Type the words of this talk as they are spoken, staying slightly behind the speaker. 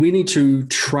We need to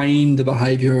train the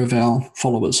behavior of our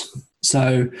followers.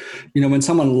 So, when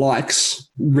someone likes,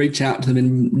 reach out to them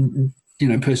in,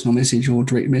 personal message or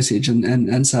direct message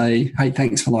and say, hey,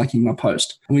 thanks for liking my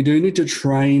post. And we do need to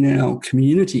train our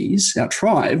communities, our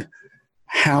tribe,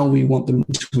 how we want them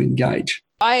to engage.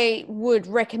 I would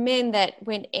recommend that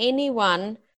when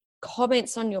anyone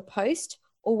comments on your post,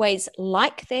 always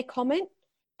like their comment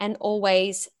and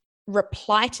always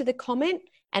reply to the comment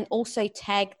and also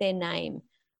tag their name.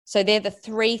 So they're the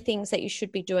 3 things that you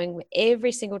should be doing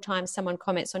every single time someone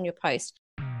comments on your post.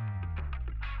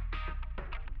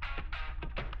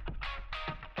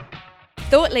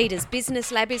 Thought Leaders Business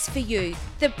Lab is for you,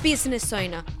 the business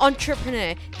owner,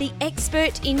 entrepreneur, the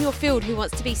expert in your field who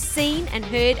wants to be seen and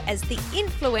heard as the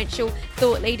influential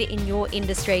thought leader in your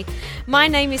industry. My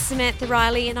name is Samantha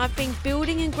Riley and I've been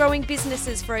building and growing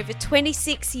businesses for over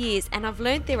 26 years, and I've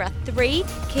learned there are 3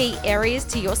 key areas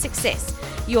to your success: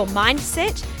 your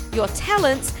mindset, your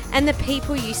talents, and the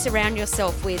people you surround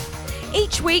yourself with.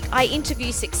 Each week, I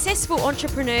interview successful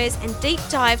entrepreneurs and deep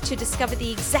dive to discover the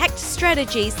exact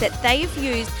strategies that they have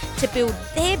used to build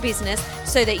their business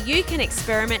so that you can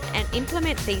experiment and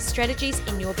implement these strategies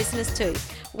in your business too.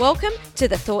 Welcome to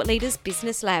the Thought Leaders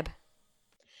Business Lab.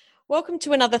 Welcome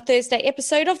to another Thursday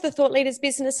episode of the Thought Leaders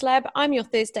Business Lab. I'm your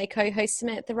Thursday co-host,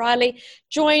 Samantha Riley,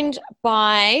 joined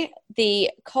by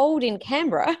the cold in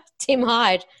Canberra, Tim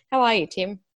Hyde. How are you,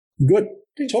 Tim? Good. What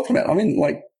are you talking about?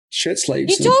 Shirt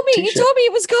sleeves. You told me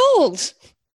it was cold.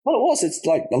 Well, it was. It's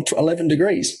like 11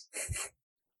 degrees.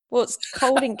 Well, it's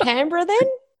cold in Canberra then?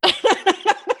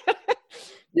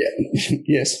 Yeah.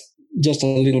 Yes. Just a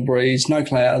little breeze, no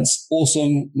clouds.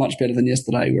 Awesome. Much better than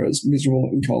yesterday where it was miserable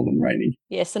and cold and rainy.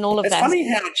 Yes, and all of that. It's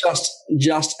funny how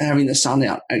just having the sun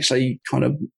out actually kind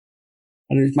of,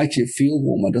 it makes you feel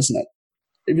warmer, doesn't it?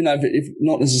 Even though if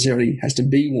not necessarily has to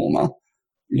be warmer,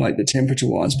 like the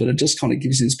temperature-wise, but it just kind of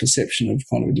gives you this perception of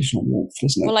kind of additional warmth,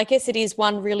 doesn't it? Well, I guess it is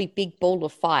one really big ball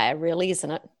of fire, really,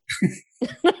 isn't it?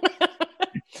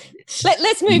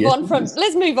 Let's move on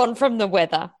from the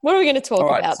weather. What are we going to talk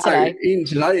about today? In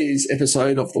today's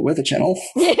episode of the Weather Channel,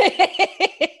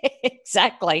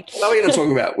 exactly. What are we going to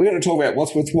talk about? We're going to talk about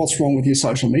what's wrong with your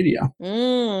social media.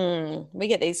 We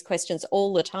get these questions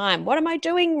all the time. What am I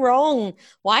doing wrong?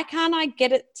 Why can't I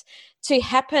get it to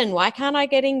happen? Why can't I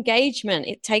get engagement?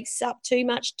 It takes up too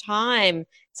much time.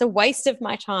 It's a waste of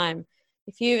my time.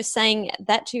 If you're saying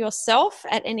that to yourself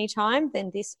at any time, then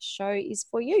this show is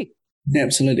for you. Yeah,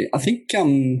 absolutely. I think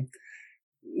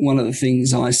one of the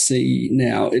things I see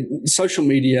now, social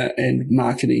media and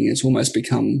marketing has almost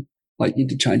become like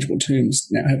interchangeable terms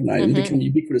now, haven't they? They've become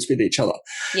ubiquitous with each other.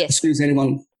 Yes. As soon as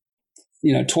anyone,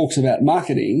 talks about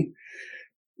marketing,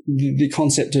 the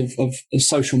concept of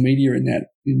social media in that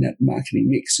marketing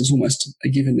mix is almost a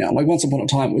given now. Like once upon a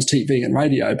time it was TV and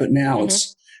radio, but now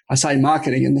it's, I say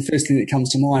marketing and the first thing that comes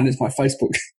to mind is my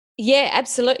Facebook. Yeah,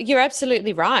 absolutely. You're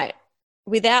absolutely right.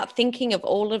 Without thinking of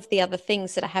all of the other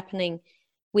things that are happening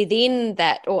within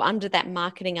that or under that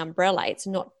marketing umbrella, it's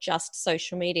not just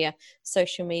social media.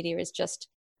 Social media is just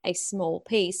a small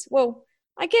piece. Well,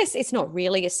 I guess it's not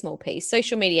really a small piece.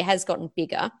 Social media has gotten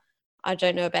bigger. I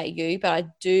don't know about you, but I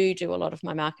do a lot of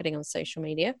my marketing on social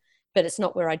media, but it's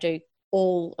not where I do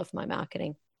all of my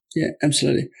marketing. Yeah,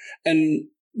 absolutely.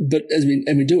 But as we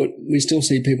do it, we still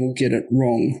see people get it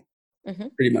wrong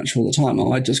pretty much all the time.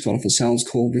 I just got off a sales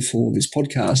call before this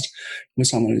podcast with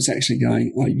someone who's actually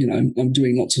going, I'm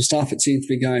doing lots of stuff. It seems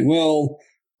to be going well,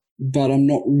 but I'm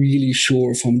not really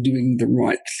sure if I'm doing the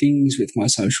right things with my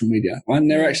social media. And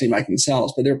they're actually making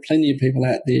sales, but there are plenty of people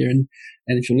out there. And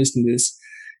if you're listening to this,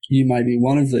 you may be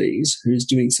one of these who's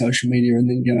doing social media and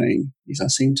then going, yes, I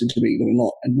seem to be doing a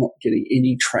lot and not getting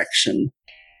any traction.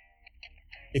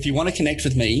 If you want to connect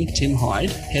with me, Tim Hyde,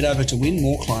 head over to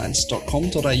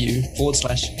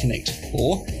winmoreclients.com.au/connect.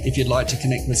 Or if you'd like to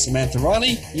connect with Samantha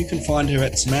Riley, you can find her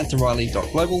at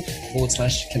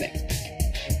samanthariley.global/connect.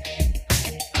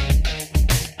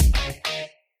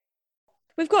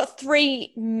 We've got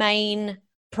 3 main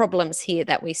problems here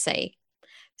that we see.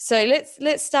 So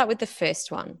let's start with the first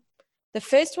one. The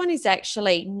first one is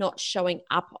actually not showing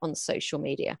up on social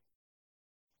media.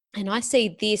 And I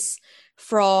see this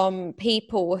from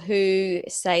people who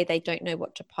say they don't know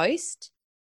what to post,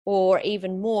 or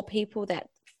even more people that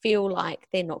feel like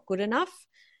they're not good enough.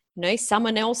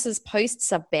 Someone else's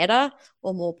posts are better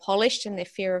or more polished, and their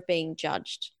fear of being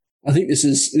judged. I think this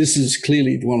is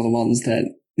clearly one of the ones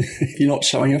that if you're not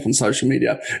showing up on social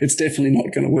media, it's definitely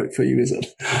not going to work for you, is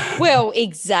it? Well,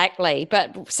 exactly.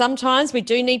 But sometimes we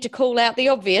do need to call out the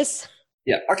obvious.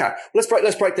 Yeah. Okay. Let's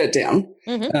break that down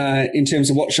in terms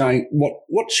of what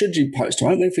should you post,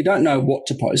 right? If we don't know what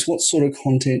to post, what sort of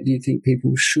content do you think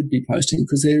people should be posting?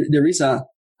 Because there is a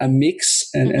mix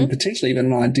and potentially even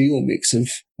an ideal mix of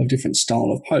different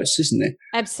style of posts, isn't there?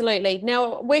 Absolutely.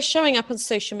 Now, we're showing up on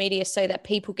social media so that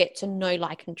people get to know,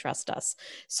 like, and trust us.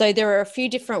 So there are a few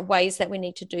different ways that we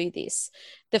need to do this.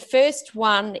 The first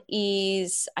one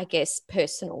is, I guess,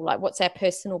 personal. Like, what's our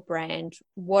personal brand?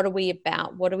 What are we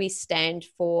about? What do we stand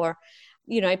for?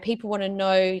 You know, people want to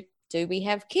know, do we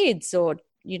have kids? Or,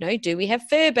 you know, do we have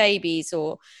fur babies?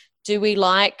 Or do we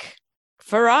like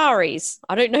Ferraris?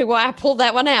 I don't know why I pulled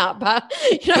that one out, but,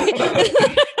 you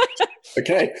know.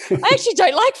 Okay. I actually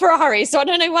don't like Ferrari, so I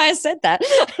don't know why I said that.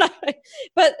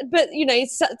 but you know,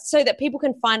 so that people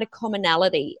can find a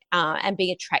commonality and be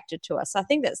attracted to us. I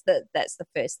think that's the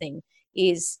first thing,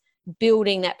 is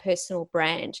building that personal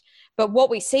brand. But what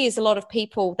we see is a lot of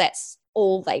people, that's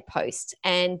all they post,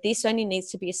 and this only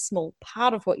needs to be a small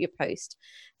part of what you post.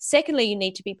 Secondly, you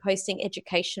need to be posting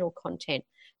educational content.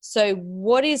 So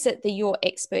what is it that your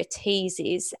expertise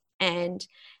is, and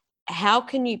how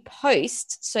can you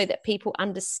post so that people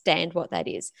understand what that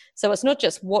is? So it's not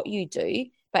just what you do,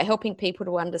 but helping people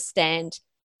to understand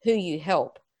who you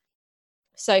help.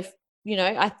 So, you know,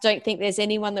 I don't think there's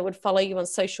anyone that would follow you on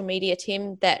social media,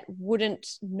 Tim, that wouldn't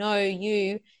know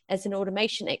you as an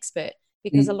automation expert,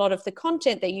 because a lot of the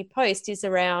content that you post is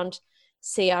around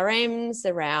CRMs,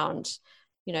 around,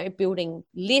 you know, building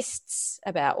lists,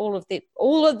 about all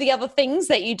of the other things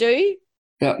that you do.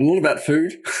 All about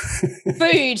food.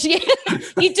 Food, yeah,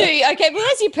 you do. Okay, well,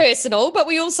 that's your personal, but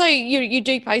we also, you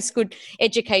do post good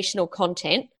educational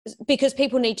content, because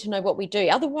people need to know what we do.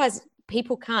 Otherwise,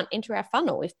 people can't enter our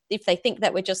funnel if they think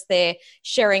that we're just there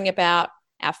sharing about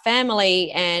our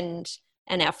family and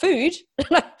our food.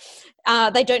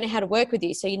 They don't know how to work with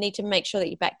you, so you need to make sure that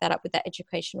you back that up with that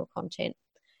educational content.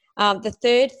 The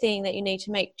third thing that you need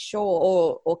to make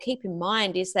sure or keep in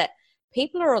mind is that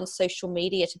people are on social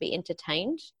media to be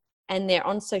entertained, and they're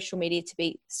on social media to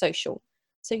be social.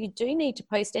 So you do need to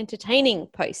post entertaining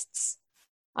posts.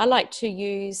 I like to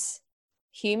use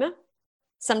humor.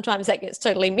 Sometimes that gets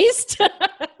totally missed.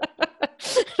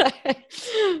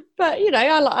 But, you know,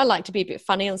 I like to be a bit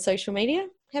funny on social media.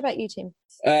 How about you, Tim?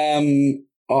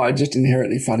 I'm just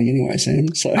inherently funny anyway,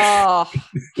 Sam. So. Oh,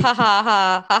 ha ha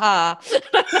ha ha.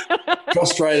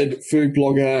 Frustrated food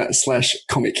blogger /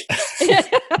 comic.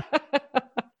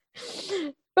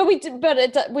 But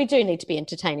we do need to be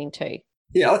entertaining too.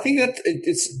 Yeah, I think that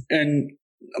and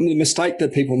the mistake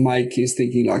that people make is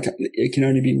thinking like it can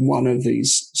only be one of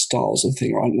these styles of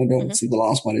thing, right? And obviously the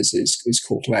last one is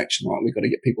call to action, right? We've got to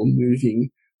get people moving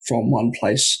from one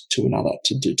place to another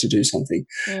to do something,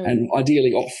 and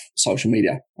ideally off social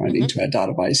media, right, into our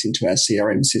database, into our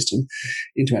CRM system,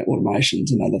 into our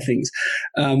automations and other things.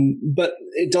 But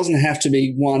it doesn't have to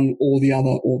be one or the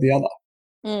other.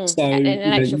 So, and in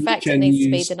actual fact, it needs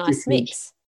to be the nice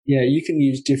mix. Yeah, you can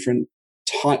use different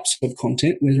types of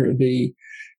content, whether it be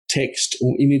text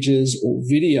or images or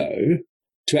video,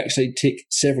 to actually tick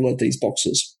several of these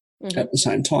boxes at the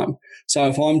same time. So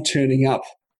if I'm turning up,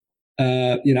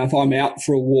 if I'm out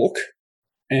for a walk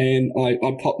and I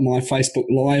pop my Facebook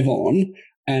Live on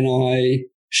and I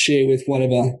share with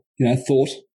whatever, thought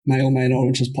may or may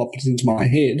not just pop into my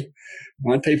head,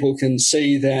 right? People can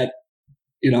see that,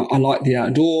 I like the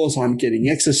outdoors, I'm getting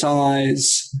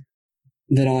exercise,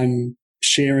 that I'm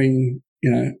sharing,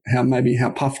 how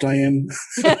puffed I am.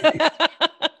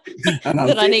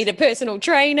 That I need a personal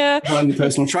trainer. I need a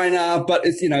personal trainer, but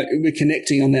it's, we're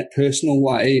connecting on that personal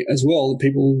way as well.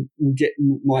 People will get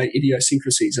my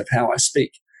idiosyncrasies of how I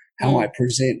speak, how I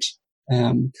present,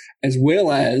 as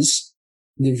well as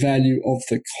the value of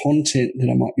the content that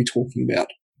I might be talking about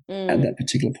at that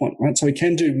particular point, right? So we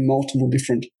can do multiple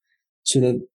different sort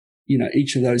of,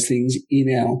 each of those things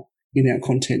in our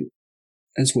content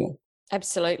as well.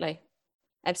 Absolutely.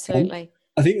 I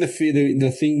think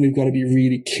the thing we've got to be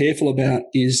really careful about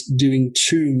is doing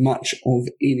too much of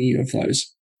any of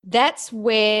those. That's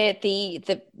where the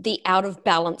out of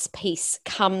balance piece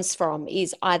comes from,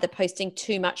 is either posting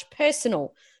too much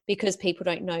personal because people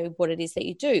don't know what it is that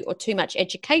you do, or too much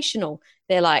educational.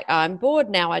 They're like, I'm bored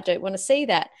now, I don't want to see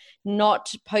that.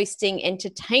 Not posting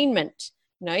entertainment.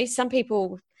 Some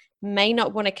people may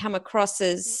not want to come across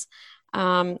as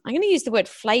I'm going to use the word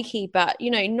flaky, but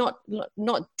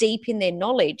not deep in their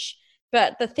knowledge.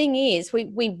 But the thing is,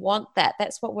 we want that.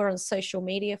 That's what we're on social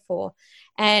media for.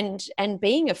 And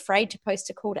being afraid to post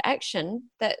a call to action,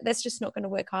 that's just not going to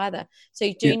work either. So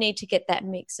you do need to get that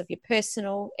mix of your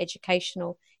personal,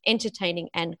 educational, entertaining,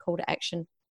 and call to action.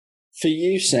 For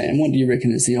you, Sam, what do you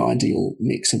reckon is the ideal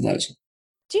mix of those?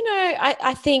 Do you know,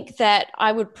 I think that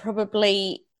I would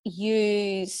probably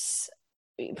use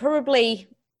a 30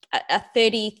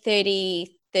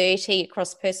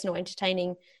 across personal,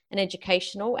 entertaining and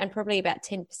educational, and probably about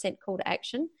 10% call to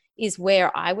action is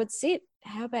where I would sit.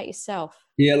 How about yourself?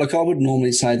 Yeah, look, I would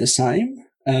normally say the same.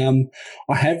 I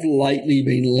have lately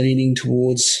been leaning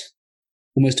towards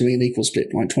almost doing an equal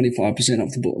split, like 25%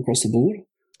 of the book across the board.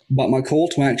 But my call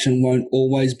to action won't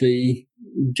always be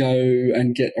go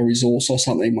and get a resource or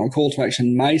something. My call to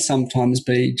action may sometimes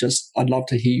be just, I'd love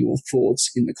to hear your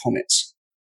thoughts in the comments.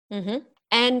 Mm-hmm.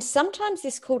 And sometimes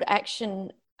this call to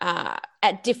action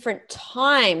at different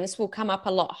times will come up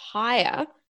a lot higher,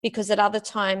 because at other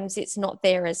times it's not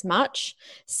there as much.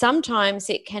 Sometimes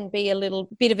it can be a little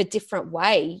bit of a different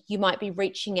way. You might be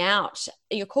reaching out.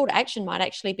 Your call to action might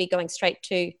actually be going straight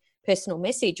to personal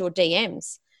message or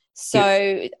DMs.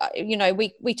 So, you know,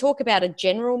 we talk about a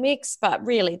general mix, but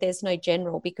really there's no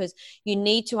general, because you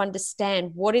need to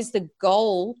understand what is the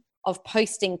goal of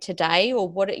posting today, or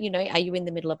what, you know, are you in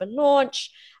the middle of a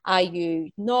launch? Are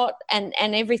you not? And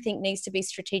everything needs to be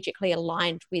strategically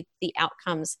aligned with the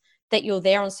outcomes that you're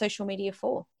there on social media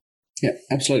for. Yeah,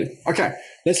 absolutely. Okay,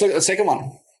 let's look at the second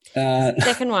one.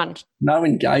 Second one. No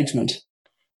engagement.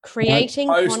 Creating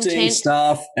posting content.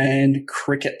 stuff and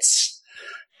crickets.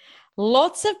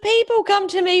 Lots of people come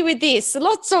to me with this.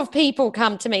 Lots of people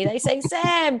come to me. They say,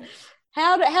 Sam,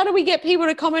 how do we get people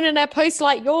to comment on our posts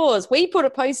like yours? We put a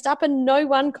post up and no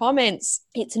one comments.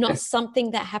 It's not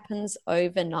something that happens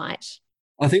overnight.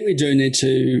 I think we do need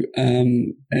to,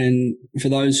 and for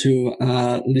those who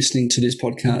are listening to this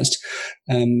podcast,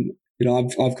 you know,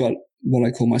 I've got what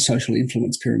I call my social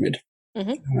influence pyramid.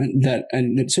 Mm-hmm.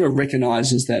 And it sort of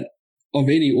recognizes that of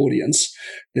any audience,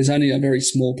 there's only a very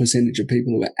small percentage of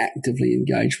people who are actively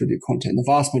engaged with your content. The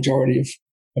vast majority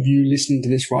of you listening to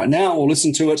this right now will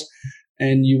listen to it,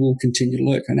 and you will continue to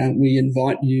lurk. And we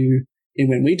invite you in,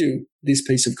 when we do this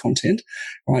piece of content,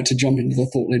 right, to jump into the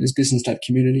Thought Leaders Business Lab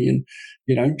community and,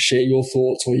 you know, share your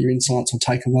thoughts or your insights or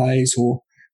takeaways or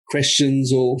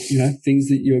questions or, you know, things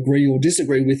that you agree or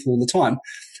disagree with all the time.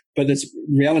 But the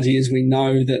reality is we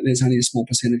know that there's only a small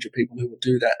percentage of people who will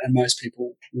do that, and most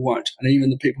people won't. And even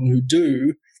the people who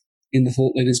do in the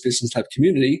Thought Leaders Business Lab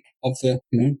community, of the,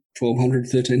 you know, 1,200,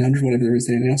 1,300, whatever there is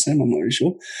there now, Sam, I'm not really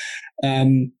sure.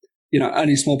 You know,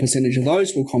 only a small percentage of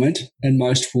those will comment, and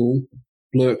most will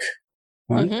lurk,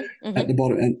 right, at the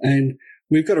bottom. And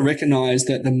we've got to recognize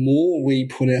that the more we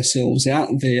put ourselves out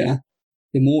there,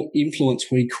 the more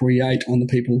influence we create on the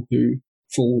people who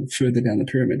fall further down the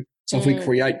pyramid. So if we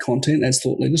create content as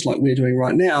thought leaders like we're doing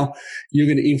right now, you're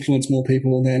going to influence more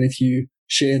people than if you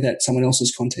share that someone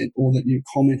else's content, or that you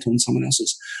comment on someone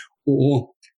else's, or,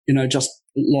 you know, just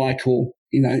like, or,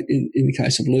 you know, in the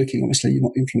case of lurking, obviously you're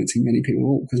not influencing many people at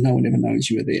all, because no one ever knows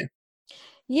you are there.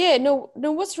 Yeah, no,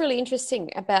 what's really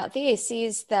interesting about this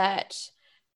is that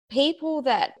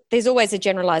there's always a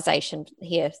generalization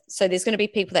here. So there's going to be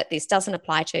people that this doesn't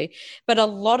apply to, but a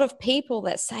lot of people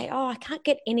that say, oh, I can't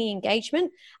get any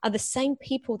engagement, are the same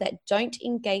people that don't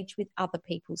engage with other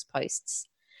people's posts.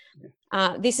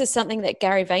 Yeah. This is something that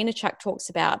Gary Vaynerchuk talks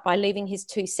about by leaving his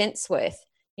 2 cents worth,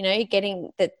 you know,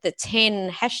 getting the 10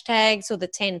 hashtags or the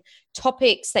 10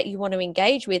 topics that you want to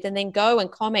engage with, and then go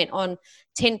and comment on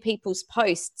 10 people's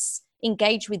posts,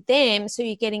 engage with them so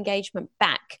you get engagement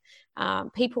back.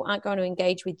 People aren't going to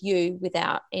engage with you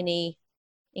without any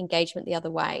engagement the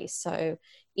other way. So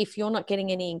if you're not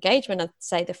getting any engagement, I'd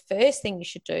say the first thing you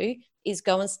should do is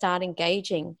go and start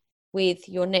engaging with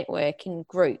your network in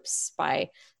groups by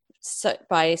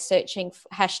searching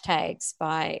hashtags,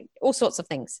 by all sorts of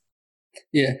things.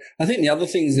 Yeah, I think the other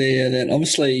things there that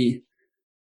obviously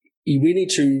we need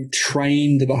to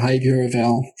train the behavior of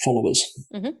our followers.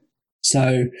 Mm-hmm.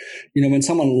 So, you know, when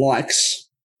someone likes,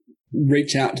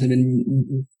 reach out to them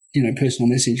in, you know, personal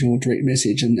message or direct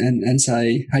message and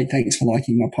say, hey, thanks for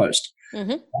liking my post.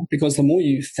 Mm-hmm. Because the more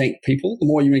you thank people, the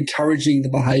more you're encouraging the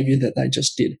behavior that they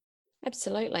just did.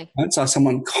 Absolutely. Right? So if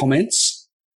someone comments,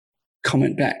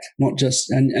 comment back, not just,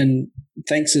 and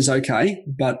thanks is okay,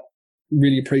 but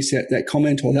really appreciate that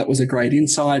comment, or that was a great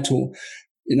insight, or,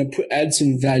 you know, add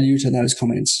some value to those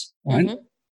comments, right? Mm-hmm.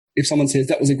 If someone says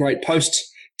that was a great post,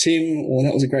 Tim, or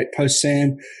that was a great post,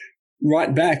 Sam,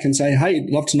 write back and say, hey, I'd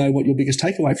love to know what your biggest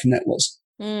takeaway from that was.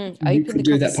 You could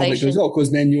do that publicly as well,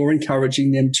 because then you're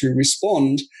encouraging them to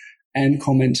respond and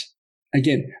comment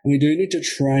again. And we do need to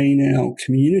train our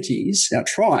communities, our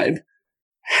tribe,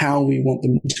 how we want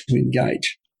them to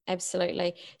engage.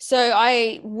 Absolutely. So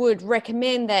I would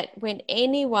recommend that when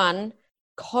anyone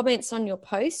comments on your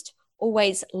post,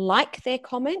 always like their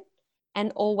comment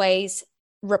and always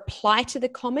reply to the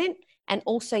comment and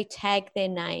also tag their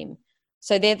name.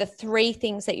 So they're the 3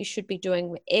 things that you should be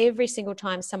doing every single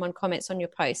time someone comments on your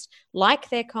post.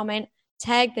 Like their comment,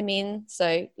 tag them in,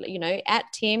 so, at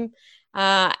Tim,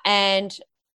 and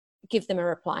give them a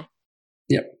reply.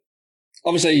 Yep.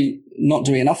 Obviously, not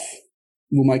doing enough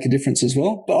will make a difference as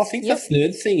well. But I think the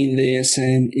third thing in there,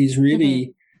 Sam, is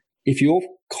really if your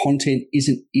content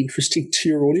isn't interesting to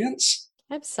your audience.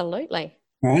 Absolutely.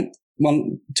 Right?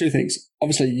 2 things.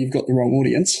 Obviously, you've got the wrong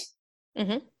audience,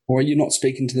 or you're not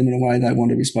speaking to them in a way they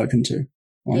want to be spoken to.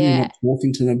 Right? You're not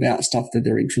talking to them about stuff that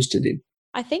they're interested in.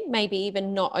 I think maybe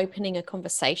even not opening a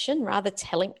conversation, rather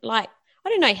telling, I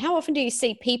don't know, how often do you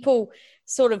see people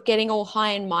sort of getting all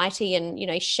high and mighty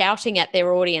and, shouting at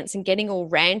their audience and getting all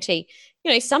ranty?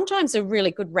 Sometimes a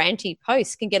really good ranty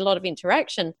post can get a lot of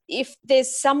interaction. If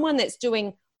there's someone that's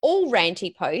doing all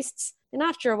ranty posts, then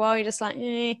after a while you're just like,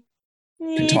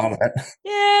 I'm tired of that.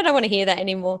 Yeah, I don't want to hear that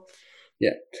anymore.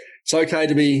 Yeah. It's okay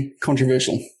to be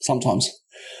controversial sometimes.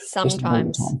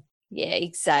 Sometimes. Yeah,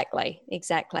 exactly.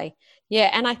 Yeah,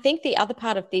 and I think the other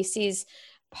part of this is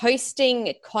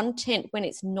posting content when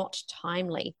it's not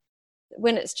timely,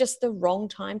 when it's just the wrong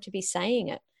time to be saying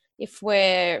it. If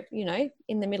we're,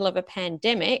 in the middle of a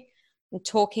pandemic and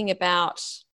talking about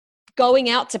going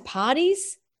out to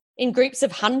parties in groups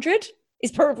of 100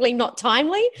 is probably not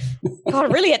timely. God, I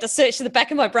really had to search to the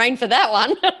back of my brain for that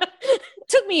one.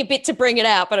 Took me a bit to bring it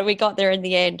out, but we got there in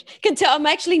the end. You can tell I'm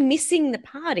actually missing the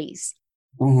parties.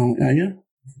 Oh, are you?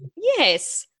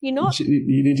 Yes, you're not.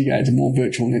 You need to go to more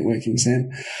virtual networking,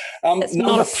 Sam.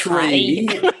 Number 3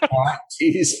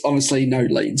 is obviously no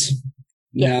leads.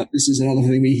 Yeah. Now, this is another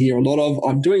thing we hear a lot of.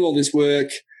 I'm doing all this work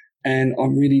and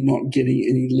I'm really not getting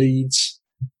any leads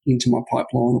into my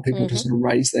pipeline or people to sort of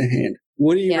raise their hand.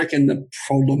 What do you reckon the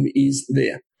problem is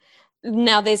there?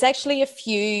 Now, there's actually a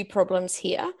few problems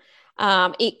here.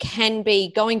 It can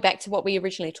be going back to what we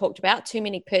originally talked about, too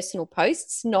many personal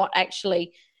posts, not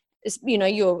actually,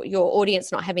 your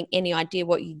audience not having any idea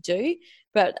what you do.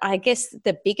 But I guess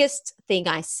the biggest thing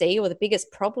I see, or the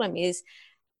biggest problem, is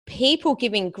people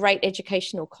giving great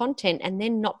educational content and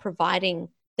then not providing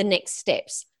the next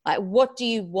steps. Like, what do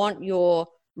you want your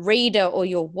reader or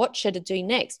your watcher to do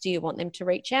next? Do you want them to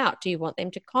reach out? Do you want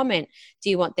them to comment? Do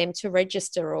you want them to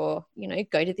register or,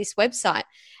 go to this website?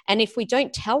 And if we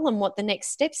don't tell them what the next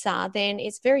steps are, then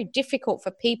it's very difficult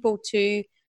for people to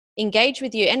engage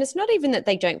with you. And it's not even that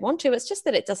they don't want to, it's just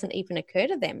that it doesn't even occur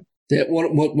to them. Yeah,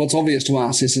 what's obvious to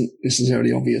us isn't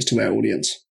necessarily obvious to our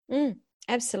audience.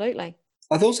 Absolutely.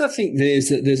 I also think there's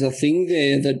a thing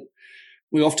there that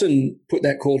we often put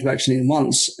that call to action in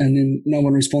once and then no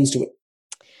one responds to it.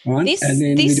 Right? And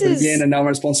then we do it again and no one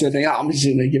responds to it. Think, I'm just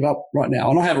going to give up right now.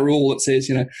 And I have a rule that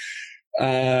says,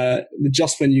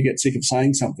 just when you get sick of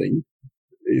saying something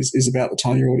is about the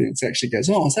time your audience actually goes,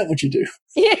 oh, is that what you do?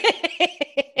 Yeah.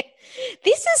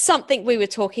 This is something we were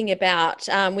talking about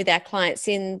with our clients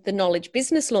in the Knowledge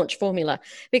Business Launch Formula,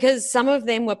 because some of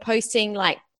them were posting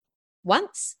like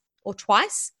once or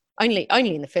twice, only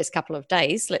in the first couple of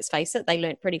days. Let's face it, they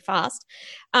learned pretty fast,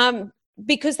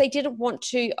 because they didn't want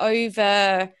to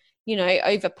over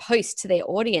post to their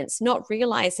audience, not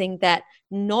realizing that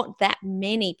not that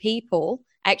many people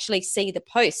actually see the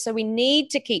post. So we need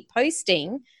to keep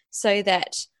posting so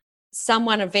that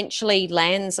someone eventually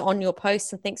lands on your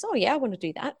post and thinks, oh yeah, I want to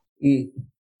do that.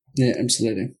 Yeah,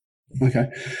 absolutely. Okay.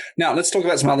 Now let's talk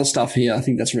about some other stuff here. I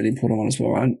think that's a really important one as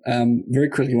well. Right? Very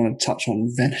quickly, I want to touch on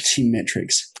vanity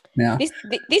metrics. Now,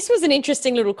 this was an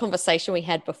interesting little conversation we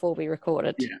had before we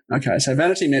recorded. Yeah. Okay. So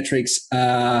vanity metrics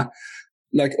are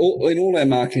in all our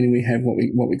marketing, we have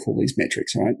what we call these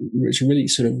metrics, right? Which really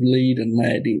sort of lead and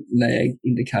lag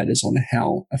indicators on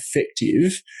how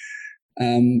effective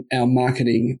our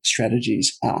marketing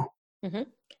strategies are. Mm-hmm.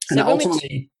 And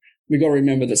ultimately, we've got to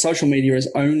remember that social media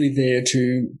is only there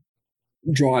to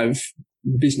drive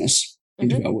business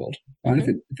into our world. Right?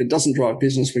 Mm-hmm. If it doesn't drive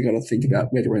business, we've got to think about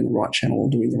whether we're in the right channel or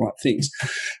doing the right things,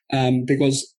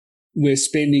 because we're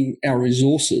spending our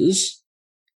resources,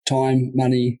 time,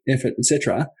 money, effort,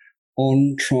 etc.,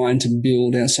 on trying to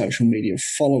build our social media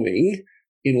following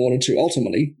in order to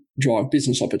ultimately drive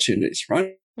business opportunities,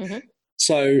 right? Mm-hmm.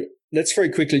 So let's very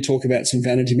quickly talk about some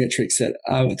vanity metrics that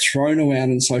are thrown around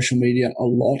in social media a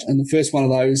lot. And the first one of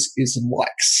those is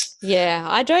likes. Yeah,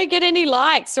 I don't get any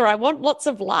likes, or I want lots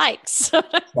of likes.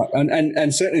 Right.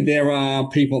 And certainly there are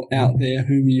people out there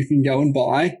whom you can go and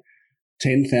buy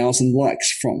 10,000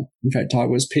 likes from. In fact, I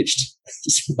was pitched,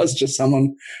 this was just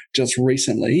someone just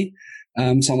recently,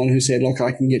 someone who said, look,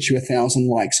 I can get you 1,000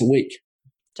 likes a week.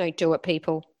 Don't do it,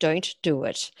 people. Don't do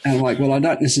it. And I'm like, well, I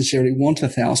don't necessarily want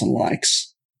 1,000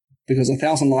 likes, because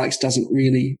 1,000 likes doesn't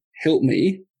really help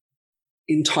me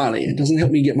entirely. It doesn't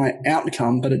help me get my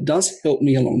outcome, but it does help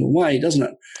me along the way, doesn't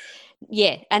it?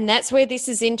 Yeah, and that's where this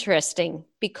is interesting,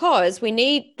 because we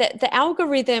need the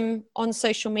algorithm on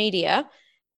social media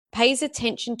pays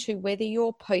attention to whether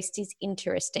your post is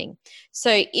interesting.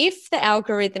 So if the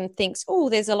algorithm thinks, oh,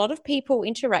 there's a lot of people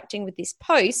interacting with this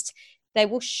post, they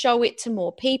will show it to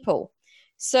more people.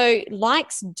 So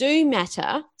likes do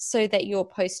matter so that your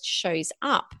post shows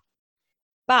up,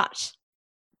 but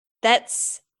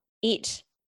that's it.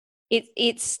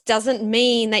 It doesn't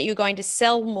mean that you're going to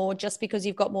sell more just because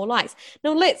you've got more likes.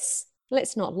 No, let's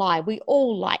not lie. We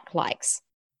all like likes,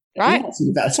 right? It's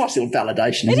a nice little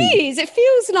validation, isn't it? It is. It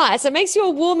feels nice. It makes you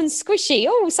all warm and squishy.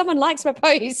 Oh, someone likes my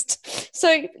post.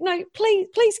 So no,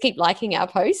 please keep liking our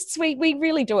posts. We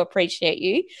really do appreciate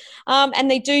you. And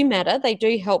they do matter. They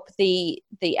do help the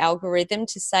algorithm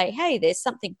to say, hey, there's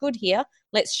something good here.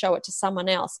 Let's show it to someone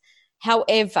else.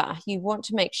 However, you want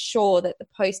to make sure that the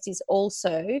post is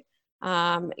also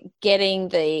getting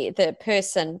the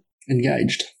person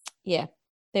engaged. Yeah,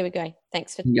 there we go.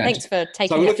 Thanks for taking.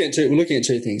 So we're looking at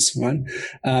two things, right?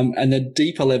 And the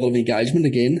deeper level of engagement,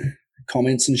 again,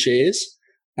 comments and shares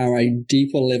are a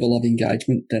deeper level of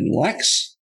engagement than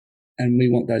likes, and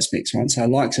we want those mixed, right? So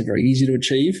likes are very easy to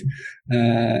achieve.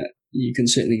 You can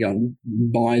certainly go and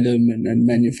buy them and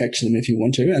manufacture them if you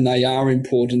want to, and they are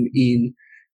important in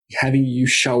having you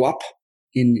show up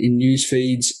in news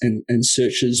feeds and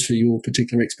searches for your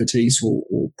particular expertise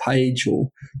or page or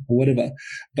whatever.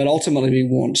 But ultimately, we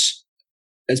want,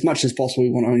 as much as possible, we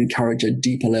want to encourage a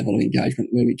deeper level of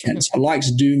engagement where we can. Mm-hmm. So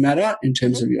likes do matter in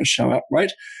terms of your show up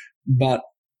rate, but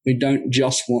we don't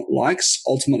just want likes.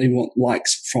 Ultimately, we want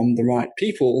likes from the right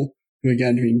people who are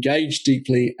going to engage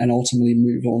deeply and ultimately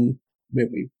move on where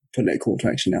we put that call to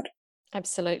action out.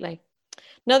 Absolutely.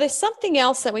 Now, there's something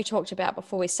else that we talked about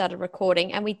before we started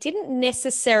recording, and we didn't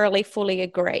necessarily fully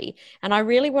agree. And I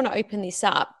really want to open this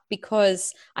up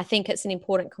because I think it's an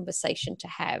important conversation to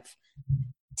have.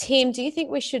 Tim, do you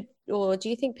think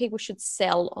people should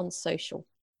sell on social?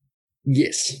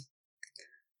 Yes.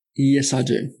 Yes, I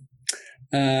do.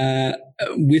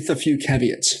 With a few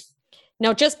caveats.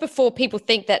 Now, just before people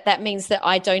think that means that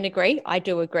I don't agree, I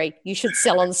do agree. You should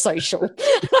sell on social.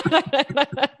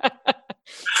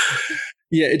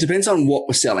 Yeah, it depends on what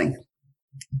we're selling.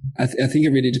 I think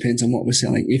it really depends on what we're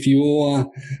selling. If you're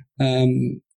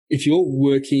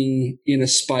working in a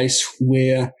space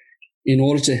where, in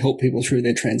order to help people through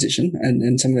their transition,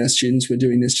 and some of our students were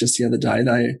doing this just the other day,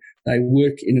 they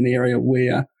work in an area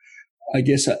where, I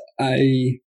guess,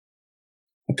 a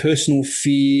personal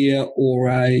fear or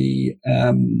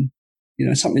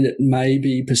something that may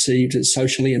be perceived as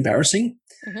socially embarrassing,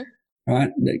 mm-hmm.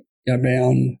 right?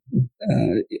 Around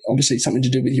obviously something to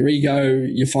do with your ego,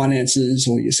 your finances,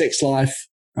 or your sex life,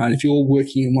 right? If you're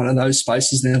working in one of those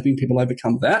spaces and helping people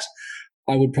overcome that,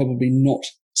 I would probably not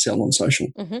sell on social,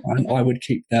 mm-hmm, right? Mm-hmm. I would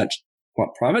keep that quite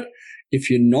private. If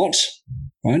you're not,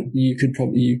 right, you could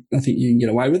probably, I think you can get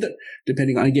away with it,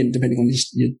 depending on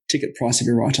your ticket price of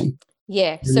your item.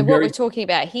 Yeah. So what we're talking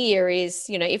about here is,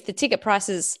 if the ticket price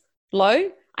is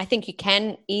low, I think you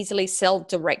can easily sell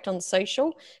direct on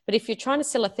social. But if you're trying to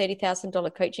sell a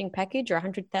 $30,000 coaching package or a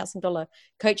 $100,000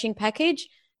 coaching package,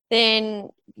 then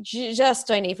you just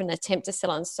don't even attempt to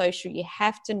sell on social. You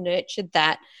have to nurture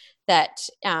that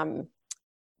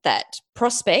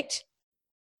prospect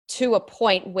to a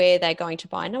point where they're going to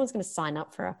buy. No one's going to sign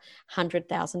up for a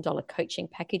 $100,000 coaching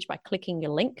package by clicking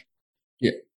your link.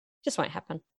 Yeah. Just won't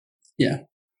happen. Yeah.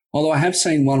 Although I have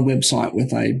seen one website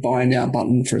with a buy now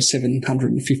button for a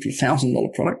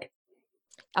 $750,000 product.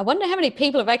 I wonder how many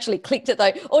people have actually clicked it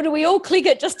though. Or do we all click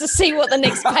it just to see what the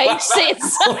next page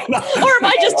says? Or am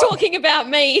I just talking about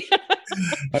me?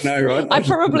 I know, right? I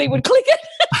probably would click it.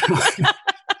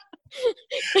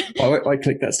 I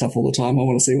click that stuff all the time. I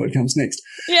want to see what comes next.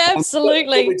 Yeah,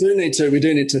 absolutely. We do need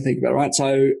to think about it, right?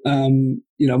 So,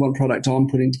 one product I'm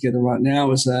putting together right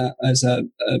now is a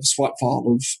swipe file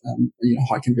of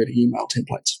high converting email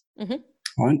templates. Mm-hmm.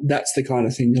 Right, that's the kind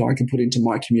of thing that I can put into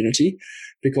my community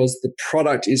because the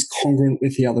product is congruent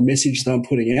with the other message that I'm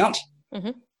putting out.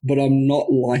 Mm-hmm. But I'm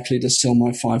not likely to sell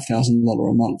my $5,000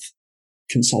 a month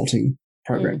consulting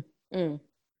program. Mm-hmm.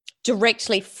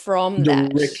 Directly from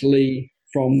that,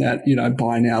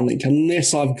 buy now link,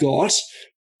 unless I've got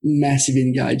massive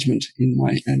engagement in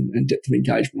my and depth of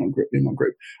engagement in my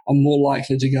group. I'm more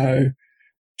likely to go,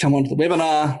 come onto the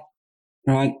webinar,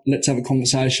 right? Let's have a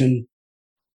conversation,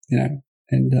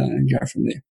 and go from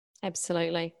there.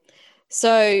 Absolutely.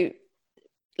 So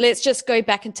let's just go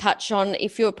back and touch on,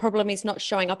 if your problem is not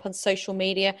showing up on social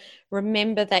media,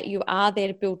 remember that you are there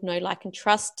to build know, like, and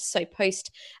trust. So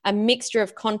post a mixture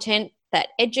of content that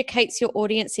educates your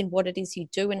audience in what it is you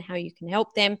do and how you can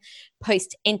help them.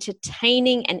 Post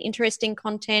entertaining and interesting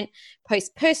content.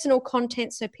 Post personal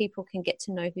content so people can get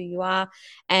to know who you are.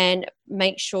 And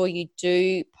make sure you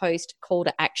do post call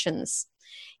to actions.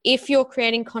 If you're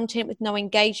creating content with no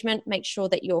engagement, make sure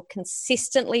that you're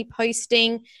consistently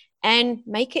posting and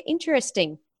make it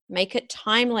interesting, make it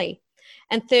timely.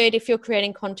 And third, if you're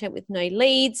creating content with no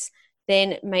leads,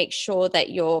 then make sure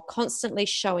that you're constantly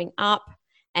showing up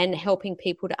and helping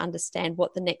people to understand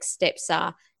what the next steps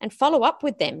are and follow up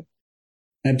with them.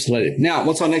 Absolutely. Now,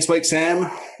 what's on next week, Sam?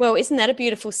 Well, isn't that a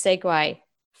beautiful segue?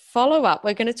 Follow up.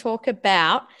 We're going to talk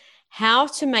about how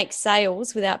to make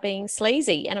sales without being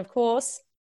sleazy. And of course,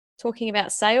 talking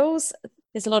about sales,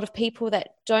 there's a lot of people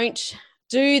that don't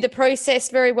do the process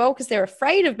very well because they're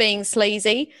afraid of being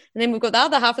sleazy. And then we've got the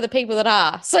other half of the people that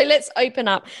are. So let's open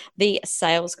up the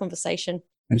sales conversation.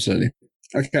 Absolutely.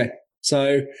 Okay.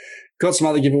 So got some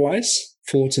other giveaways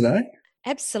for today?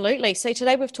 Absolutely. So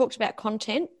today we've talked about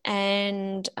content,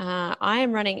 and I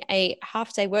am running a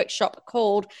half-day workshop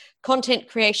called Content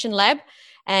Creation Lab.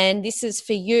 And this is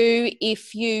for you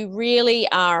if you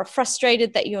really are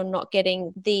frustrated that you're not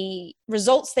getting the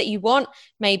results that you want.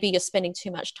 Maybe you're spending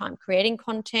too much time creating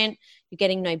content, you're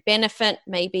getting no benefit.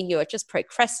 Maybe you're just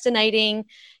procrastinating,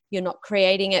 you're not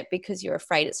creating it because you're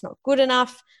afraid it's not good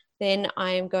enough. Then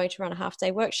I am going to run a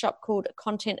half-day workshop called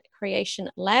Content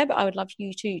Creation Lab. I would love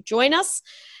you to join us,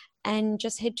 and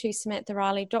just head to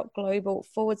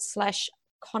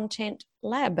samanthariley.global/content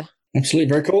lab. Absolutely.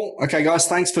 Very cool. Okay, guys,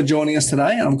 thanks for joining us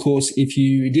today. And of course, if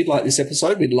you did like this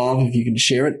episode, we'd love if you can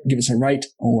share it, give us a rate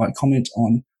or a comment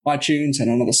on iTunes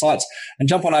and on other sites, and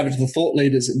jump on over to the Thought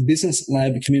Leaders Business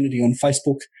Lab community on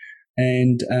Facebook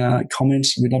and comment.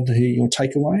 We'd love to hear your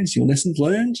takeaways, your lessons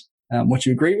learned, what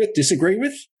you agree with, disagree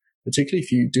with, particularly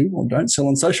if you do or don't sell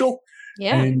on social.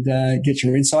 Yeah. And get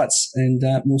your insights, and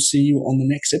we'll see you on the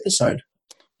next episode.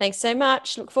 Thanks so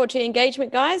much. Look forward to your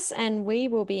engagement, guys, and we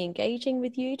will be engaging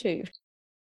with you too.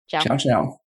 Ciao. Ciao, ciao.